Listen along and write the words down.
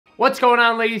What's going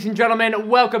on, ladies and gentlemen?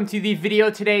 Welcome to the video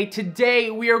today.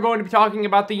 Today, we are going to be talking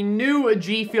about the new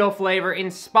G Fuel flavor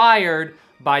inspired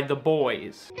by the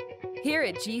boys. Here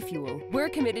at G Fuel, we're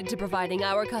committed to providing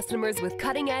our customers with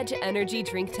cutting-edge energy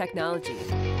drink technology.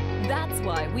 That's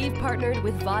why we've partnered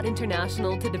with VOD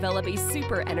International to develop a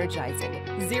super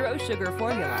energizing, zero-sugar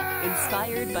formula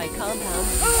inspired by compound.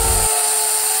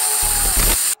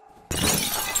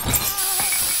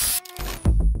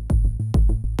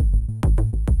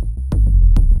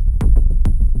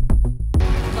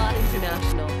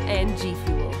 And G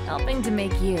Fuel, helping to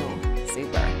make you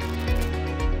super.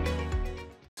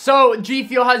 So, G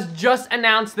Fuel has just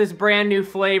announced this brand new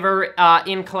flavor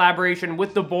in collaboration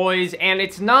with the boys, and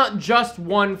it's not just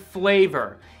one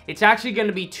flavor. It's actually going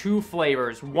to be two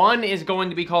flavors. One is going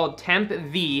to be called Temp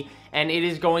V, and it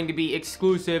is going to be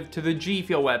exclusive to the G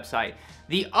Fuel website.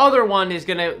 The other one is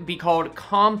going to be called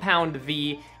Compound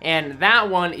V, and that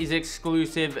one is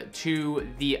exclusive to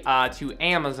the to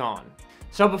Amazon.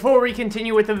 So before we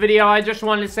continue with the video, I just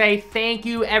wanted to say thank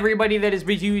you everybody that has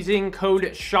been using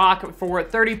code SHOCK for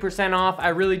 30% off. I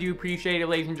really do appreciate it,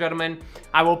 ladies and gentlemen.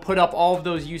 I will put up all of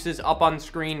those uses up on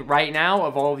screen right now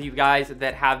of all of you guys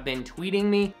that have been tweeting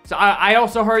me. So I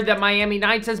also heard that Miami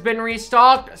Nights has been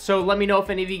restocked, so let me know if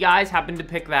any of you guys happen to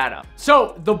pick that up.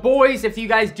 So The Boys, if you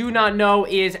guys do not know,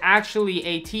 is actually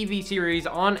a TV series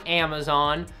on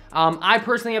Amazon. I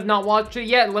personally have not watched it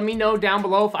yet. Let me know down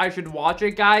below if I should watch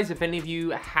it, guys. If any of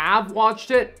you have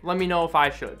watched it, let me know if I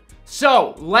should.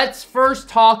 So, let's first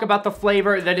talk about the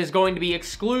flavor that is going to be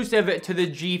exclusive to the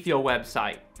G Fuel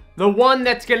website. The one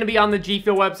that's going to be on the G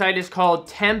Fuel website is called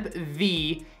Temp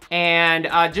V,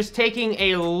 and just taking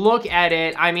a look at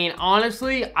it, I mean,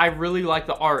 honestly, I really like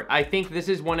the art. I think this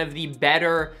is one of the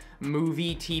better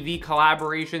movie TV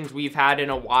collaborations we've had in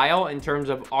a while in terms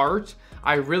of art.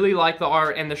 I really like the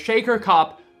art, and the shaker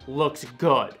cup looks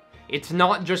good. It's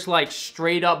not just like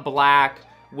straight up black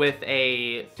with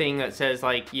a thing that says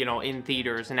like, you know, in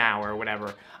theaters now or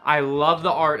whatever. I love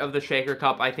the art of the shaker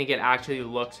cup. I think it actually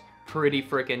looks pretty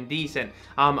freaking decent.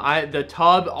 The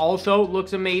tub also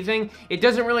looks amazing. It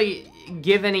doesn't really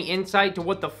give any insight to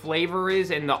what the flavor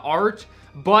is in the art,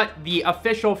 but the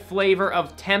official flavor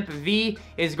of Temp V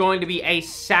is going to be a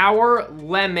sour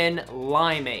lemon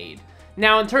limeade.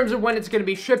 Now, in terms of when it's going to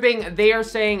be shipping, they are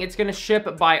saying it's going to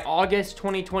ship by August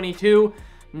 2022.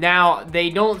 Now, they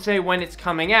don't say when it's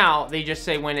coming out, they just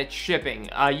say when it's shipping.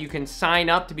 You can sign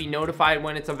up to be notified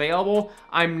when it's available.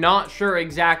 I'm not sure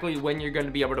exactly when you're going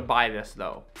to be able to buy this,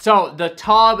 though. So, the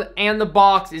tub and the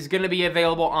box is going to be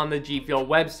available on the G Fuel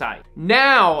website.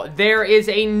 Now, there is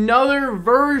another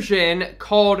version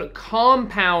called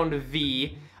Compound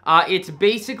V. It's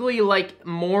basically like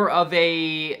more of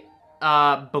a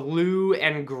blue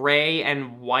and gray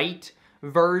and white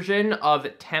version of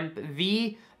Temp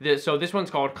V. So this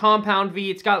one's called Compound V.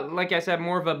 It's got, like I said,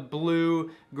 more of a blue,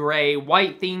 gray,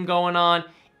 white theme going on.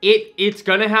 It's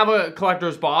gonna have a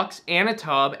collector's box and a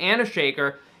tub and a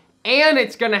shaker, and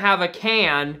it's gonna have a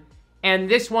can, and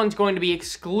this one's going to be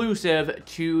exclusive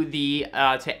to the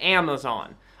to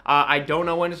Amazon. I don't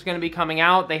know when it's gonna be coming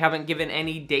out. They haven't given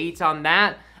any dates on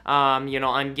that. You know,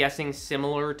 I'm guessing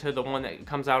similar to the one that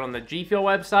comes out on the G Fuel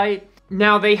website.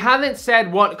 Now, they haven't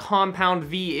said what Compound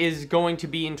V is going to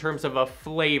be in terms of a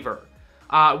flavor.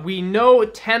 We know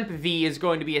Temp V is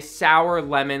going to be a sour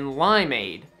lemon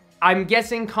limeade. I'm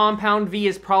guessing Compound V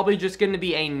is probably just going to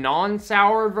be a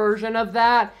non-sour version of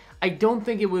that. I don't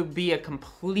think it would be a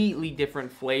completely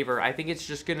different flavor. I think it's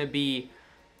just going to be,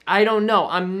 I don't know.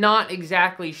 I'm not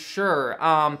exactly sure.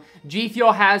 G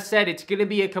Fuel has said it's going to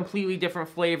be a completely different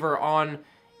flavor on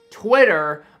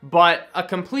Twitter, but a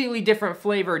completely different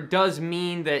flavor does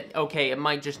mean that, okay, it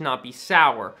might just not be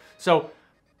sour. So,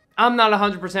 I'm not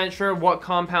 100% sure what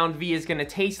Compound V is going to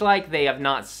taste like. They have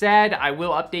not said. I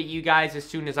will update you guys as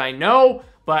soon as I know,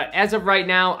 but as of right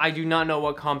now, I do not know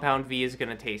what Compound V is going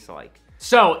to taste like.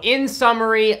 So, in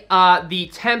summary, the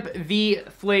Temp V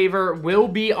flavor will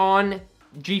be on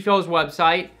G Fuel's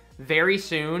website very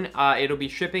soon. It'll be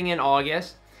shipping in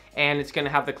August, and it's going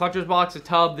to have the collector's box, the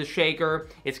tub, the shaker.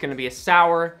 It's going to be a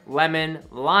sour lemon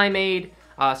limeade.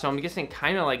 So I'm guessing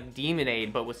kind of like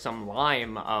Demonade, but with some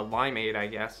limeade, I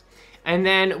guess. And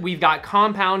then we've got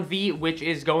Compound V, which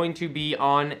is going to be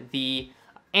on the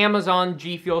Amazon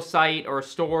G Fuel site or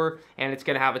store, and it's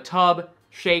going to have a tub,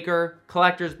 shaker,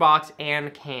 collector's box,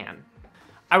 and can.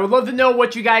 I would love to know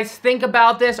what you guys think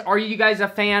about this. Are you guys a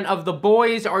fan of the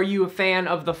boys? Are you a fan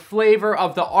of the flavor,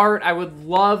 of the art? I would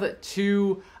love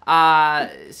to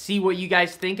see what you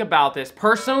guys think about this.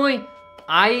 Personally,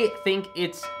 I think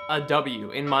it's a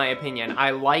W, in my opinion.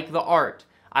 I like the art.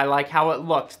 I like how it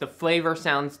looks. The flavor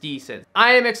sounds decent.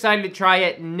 I am excited to try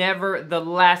it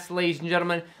nevertheless, ladies and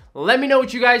gentlemen. Let me know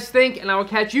what you guys think, and I will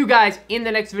catch you guys in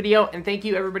the next video. And thank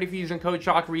you, everybody, for using code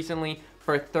CHALK recently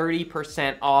for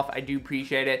 30% off. I do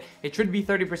appreciate it. It should be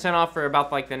 30% off for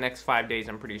about, like, the next 5 days,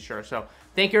 I'm pretty sure. So,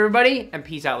 thank you, everybody, and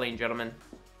peace out, ladies and gentlemen.